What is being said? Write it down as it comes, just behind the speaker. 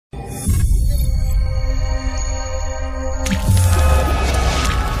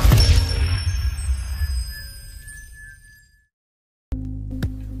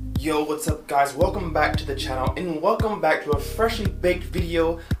Yo, what's up guys? Welcome back to the channel and welcome back to a freshly baked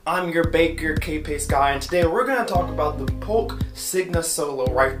video. I'm your baker, Kpaceguy, and today we're going to talk about the Polk Signa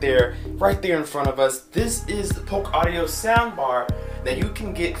Solo right there in front of us. This is the Polk audio soundbar that you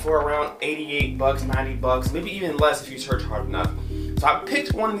can get for around 88 bucks, 90 bucks, maybe even less if you search hard enough. So I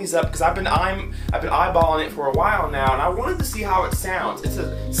picked one of these up because I've been eyeballing it for a while now, and I wanted to see how it sounds. It's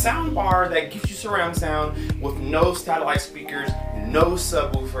a soundbar that gives you surround sound with no satellite speakers, no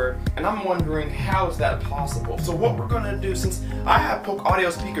subwoofer, and I'm wondering how is that possible. So what we're gonna do, since I have Polk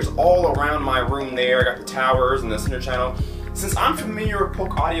audio speakers all around my room there, I got the towers and the center channel, since I'm familiar with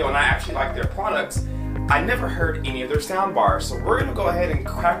Polk audio and I actually like their products, I never heard any of their sound bars. So we're gonna go ahead and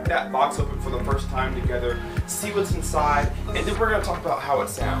crack that box open for the first time together, see what's inside, and then we're gonna talk about how it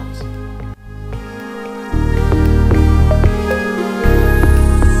sounds.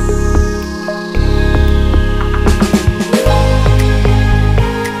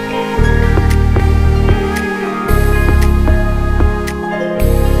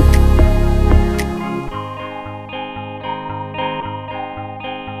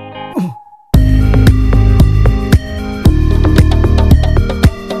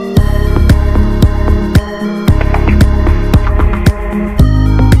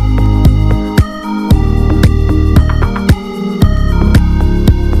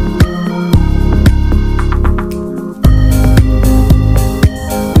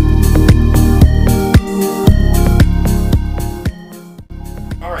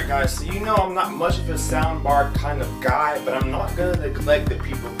 So you know I'm not much of a soundbar kind of guy, but I'm not going to neglect the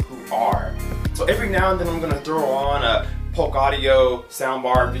people who are. So every now and then I'm going to throw on a Polk audio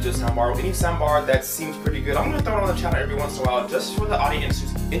soundbar, video soundbar, any soundbar that seems pretty good. I'm going to throw it on the channel every once in a while just for the audience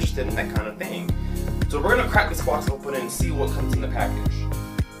who's interested in that kind of thing. So we're going to crack this box open and see what comes in the package.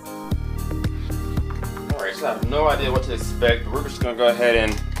 Alright, so I have no idea what to expect, but we're just going to go ahead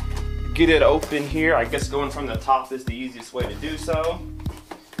and get it open here. I guess going from the top is the easiest way to do so.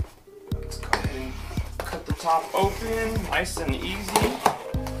 Cut the top open, nice and easy.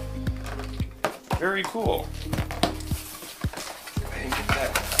 Very cool. Go ahead and get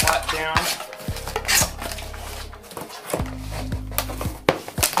that flat down.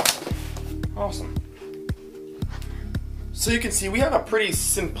 Awesome. So you can see we have a pretty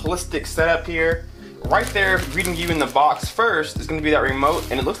simplistic setup here. Right there, reading you in the box first is going to be that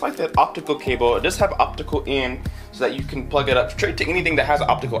remote, and it looks like that optical cable. It does have optical in, so that you can plug it up straight to anything that has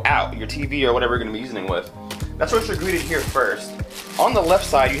optical out, your TV or whatever you're going to be using it with. That's what you're greeted here first. On the left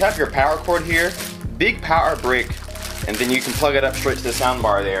side, you have your power cord here, big power brick, and then you can plug it up straight to the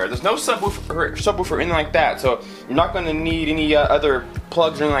soundbar there. There's no subwoofer or anything like that, so you're not going to need any other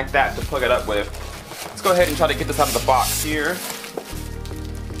plugs or anything like that to plug it up with. Let's go ahead and try to get this out of the box here.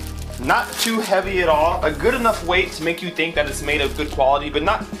 Not too heavy at all, a good enough weight to make you think that it's made of good quality, but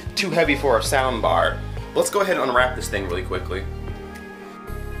not too heavy for a soundbar. Let's go ahead and unwrap this thing really quickly.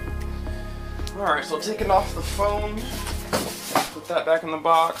 Alright, so taking off the phone, put that back in the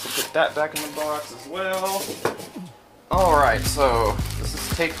box, put that back in the box as well. Alright, so this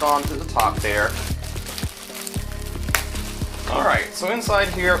is taped on to the top there. Alright, so inside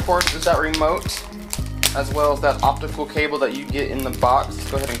here, of course, is that remote, as well as that optical cable that you get in the box.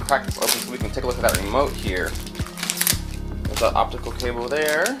 Let's go ahead and crack this open so we can take a look at that remote here. There's that optical cable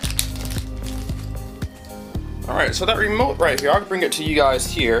there. Alright, so that remote right here, I'll bring it to you guys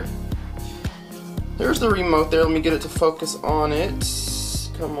here. There's the remote there. Let me get it to focus on it.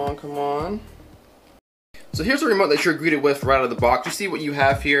 Come on, come on. So here's the remote that you're greeted with right out of the box. You see what you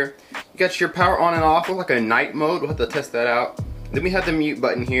have here. You got your power on and off. Looks like a night mode. We'll have to test that out. Then we have the mute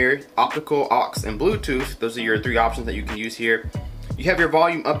button here, optical, aux, and Bluetooth. Those are your three options that you can use here. You have your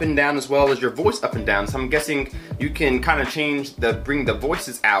volume up and down as well as your voice up and down. So I'm guessing you can kind of bring the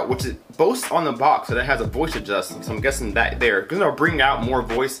voices out, which it boasts on the box that it has a voice adjust. So I'm guessing that there, because it'll bring out more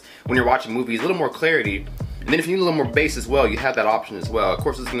voice when you're watching movies, a little more clarity. And then if you need a little more bass as well, you have that option as well. Of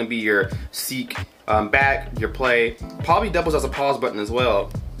course, it's going to be your seek, back, your play, probably doubles as a pause button as well.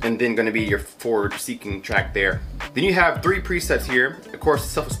 And then going to be your forward seeking track there. Then you have three presets here. Of course,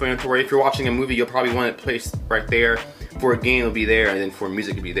 self-explanatory. If you're watching a movie, you'll probably want it placed right there. For a game, it'll be there, and then for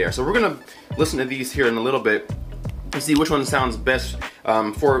music, it'll be there. So we're gonna listen to these here in a little bit and see which one sounds best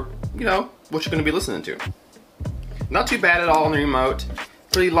for, you know, what you're gonna be listening to. Not too bad at all on the remote.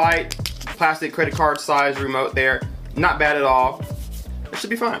 Pretty light, plastic credit card size remote there. Not bad at all. It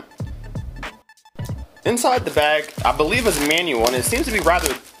should be fine. Inside the bag, I believe is a manual, and it seems to be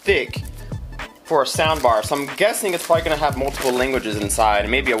rather thick for a soundbar. So I'm guessing it's probably gonna have multiple languages inside, and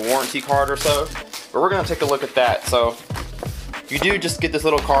maybe a warranty card or so. But we're gonna take a look at that. So you do just get this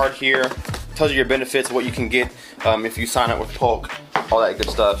little card here, tells you your benefits, what you can get if you sign up with Polk. all that good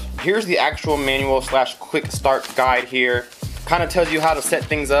stuff. Here's the actual manual / quick start guide here. Kind of tells you how to set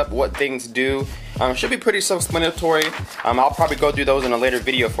things up, what things do. Should be pretty self-explanatory. I'll probably go through those in a later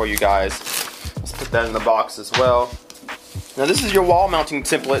video for you guys. Let's put that in the box as well. Now this is your wall mounting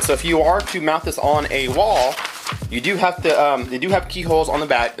template, so if you are to mount this on a wall, you do have to, they do have keyholes on the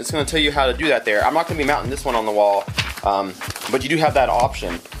back. It's going to tell you how to do that there. I'm not going to be mounting this one on the wall, but you do have that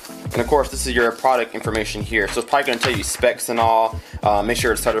option. And of course, this is your product information here. So it's probably going to tell you specs and all, make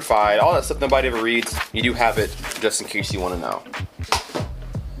sure it's certified, all that stuff nobody ever reads. You do have it just in case you want to know.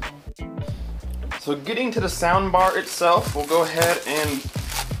 So getting to the sound bar itself, we'll go ahead and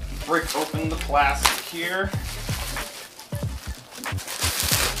break open the plastic here.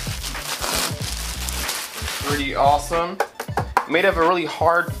 Pretty awesome. Made of a really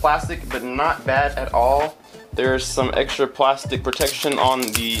hard plastic, but not bad at all. There's some extra plastic protection on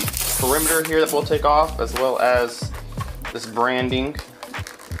the perimeter here that we'll take off, as well as this branding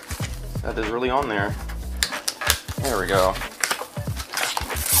that is really on there. There we go.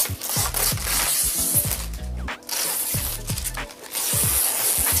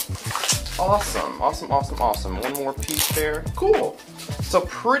 Awesome, awesome, awesome, awesome. One more piece there. Cool. So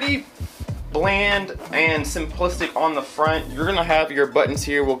pretty bland and simplistic on the front. You're gonna have your buttons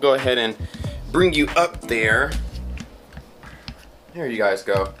here. We'll go ahead and bring you up there. There you guys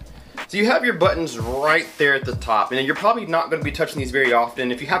go. So you have your buttons right there at the top, and you're probably not going to be touching these very often.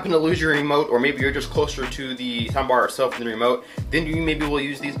 If you happen to lose your remote, or maybe you're just closer to the soundbar itself than the remote, then you maybe will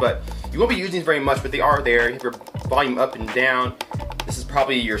use these, but you won't be using these very much, but they are there. You have your volume up and down. This is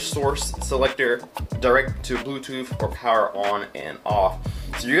probably your source selector, direct to Bluetooth, or power on and off.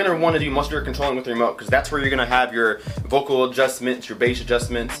 So you're going to want to do most of your controlling with the remote, because that's where you're going to have your vocal adjustments, your bass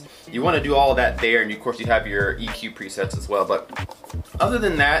adjustments. You want to do all of that there, and of course you have your EQ presets as well. But other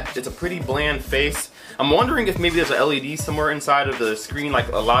than that, it's a pretty bland face. I'm wondering if maybe there's an LED somewhere inside of the screen, like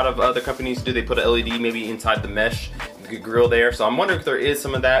a lot of other companies do. They put an LED maybe inside the mesh grill there. So I'm wondering if there is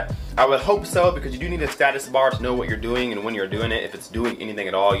some of that. I would hope so, because you do need a status bar to know what you're doing and when you're doing it. If it's doing anything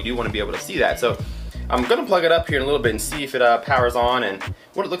at all, you do want to be able to see that. So I'm going to plug it up here in a little bit and see if it powers on and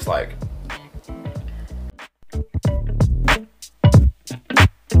what it looks like.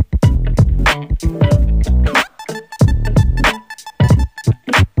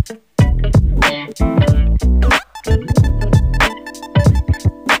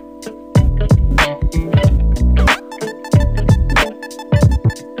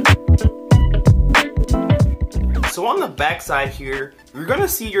 So on the back side here, you're gonna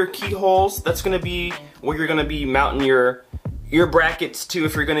see your keyholes. That's gonna be where you're gonna be mounting your brackets to,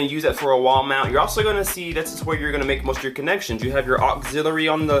 if you're gonna use that for a wall mount. You're also gonna see that's where you're gonna make most of your connections. You have your auxiliary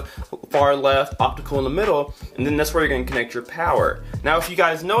on the far left, optical in the middle, and then that's where you're gonna connect your power. Now if you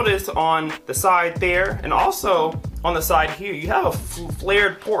guys notice on the side there, and also on the side here, you have a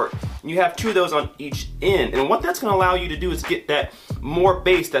flared port. You have two of those on each end, and what that's gonna allow you to do is get that more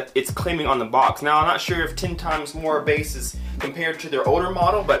bass that it's claiming on the box. Now I'm not sure if 10 times more bass is compared to their older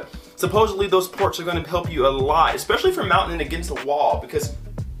model, but supposedly those ports are going to help you a lot, especially for mounting it against the wall, because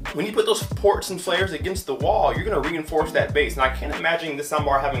when you put those ports and flares against the wall, you're going to reinforce that bass. Now I can't imagine this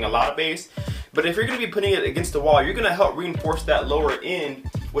soundbar having a lot of bass, but if you're going to be putting it against the wall, you're going to help reinforce that lower end,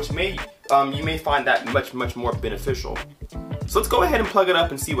 which may you may find that much more beneficial. So let's go ahead and plug it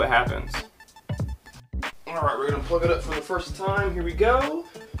up and see what happens. Alright, we're going to plug it up for the first time. Here we go.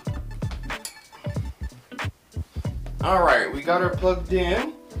 Alright, we got her plugged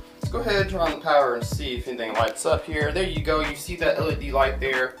in. Let's go ahead and turn on the power and see if anything lights up here. There you go. You see that LED light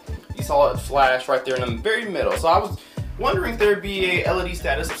there. You saw it flash right there in the very middle. So I was wondering if there'd be a LED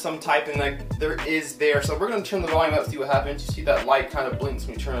status of some type, and like there is there. So we're going to turn the volume up, see what happens. You see that light kind of blinks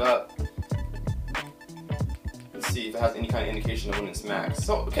when you turn it up. Let's see if it has any kind of indication of when it's max.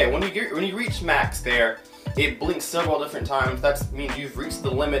 So okay, when you reach max there, it blinks several different times. That means you've reached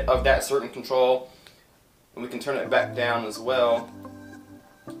the limit of that certain control. And we can turn it back down as well.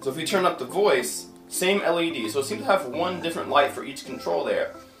 So if we turn up the voice, same LED. So it seems to have one different light for each control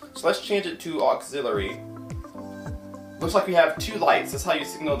there. So let's change it to auxiliary. Looks like we have two lights. That's how you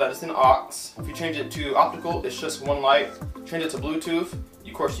signal that it's in aux. If you change it to optical, it's just one light. Change it to Bluetooth,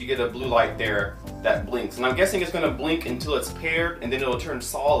 of course you get a blue light there that blinks. And I'm guessing it's going to blink until it's paired, and then it'll turn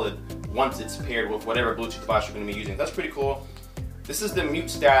solid once it's paired with whatever Bluetooth device you're going to be using. That's pretty cool. This is the mute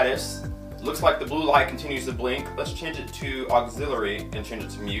status. Looks like the blue light continues to blink. Let's change it to auxiliary and change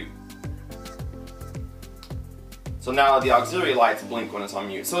it to mute. So now the auxiliary lights blink when it's on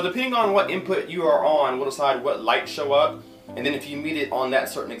mute. So depending on what input you are on, we'll decide what lights show up. And then if you mute it on that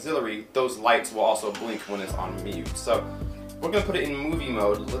certain auxiliary, those lights will also blink when it's on mute. So we're going to put it in movie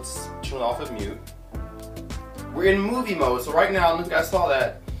mode. Let's turn it off of mute. we're in movie mode. So right now, I don't know if you guys saw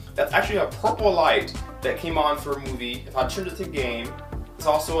that. That's actually a purple light that came on for a movie. If I turned it to game, there's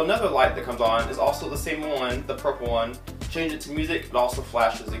also another light that comes on. It's also the same one, the purple one. Change it to music, it also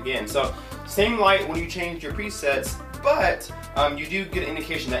flashes again. So same light when you change your presets, but you do get an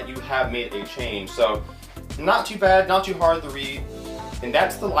indication that you have made a change. So not too bad, not too hard to read. And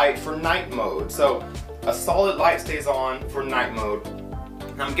that's the light for night mode. So a solid light stays on for night mode.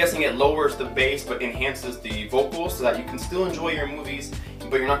 I'm guessing it lowers the bass but enhances the vocals so that you can still enjoy your movies,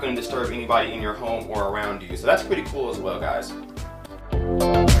 but you're not going to disturb anybody in your home or around you. So that's pretty cool as well, guys.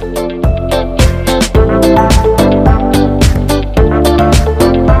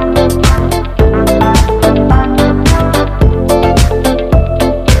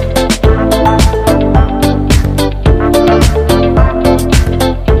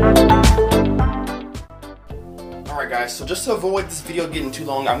 So just to avoid this video getting too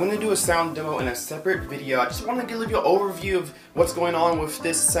long, I'm going to do a sound demo in a separate video. I just want to give you an overview of what's going on with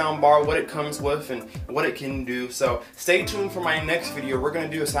this sound bar, what it comes with, and what it can do. So stay tuned for my next video. We're going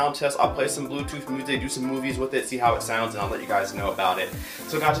to do a sound test. I'll play some Bluetooth music, do some movies with it, see how it sounds, and I'll let you guys know about it.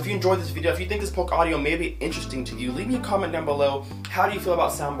 So guys, if you enjoyed this video, if you think this Polk audio may be interesting to you, leave me a comment down below. How do you feel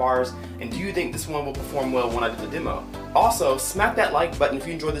about sound bars, and do you think this one will perform well when I do the demo? Also, smack that like button if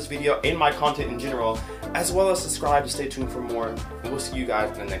you enjoyed this video and my content in general, as well as subscribe to stay tuned for more, and we'll see you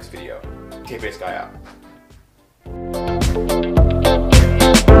guys in the next video. Kpaceguy out.